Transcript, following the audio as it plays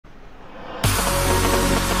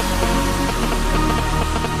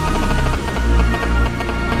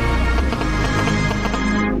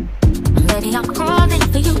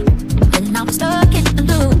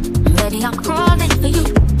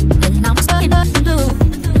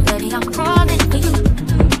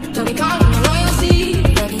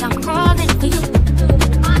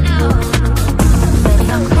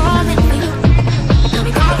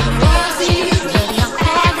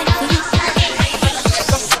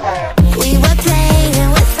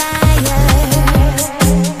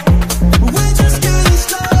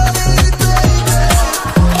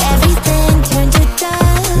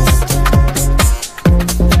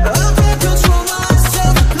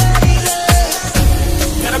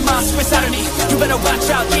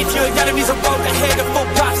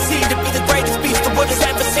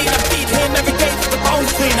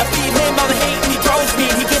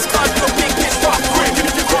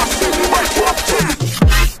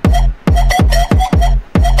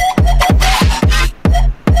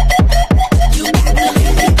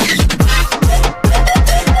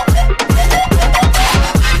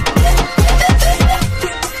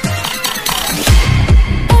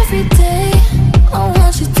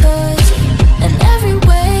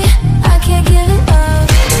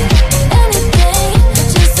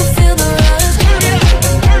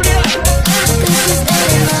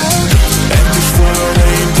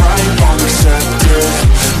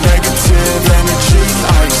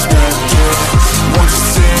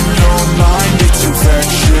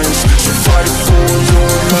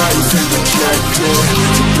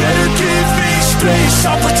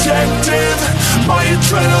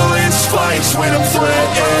mistakes when I'm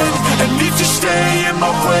threatened, and if you stay in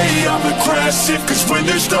my way, I'm aggressive. Cause when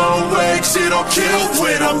there's no exit, I'll kill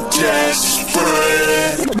when I'm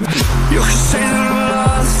desperate. You can say the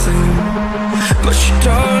right thing, but you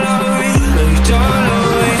don't know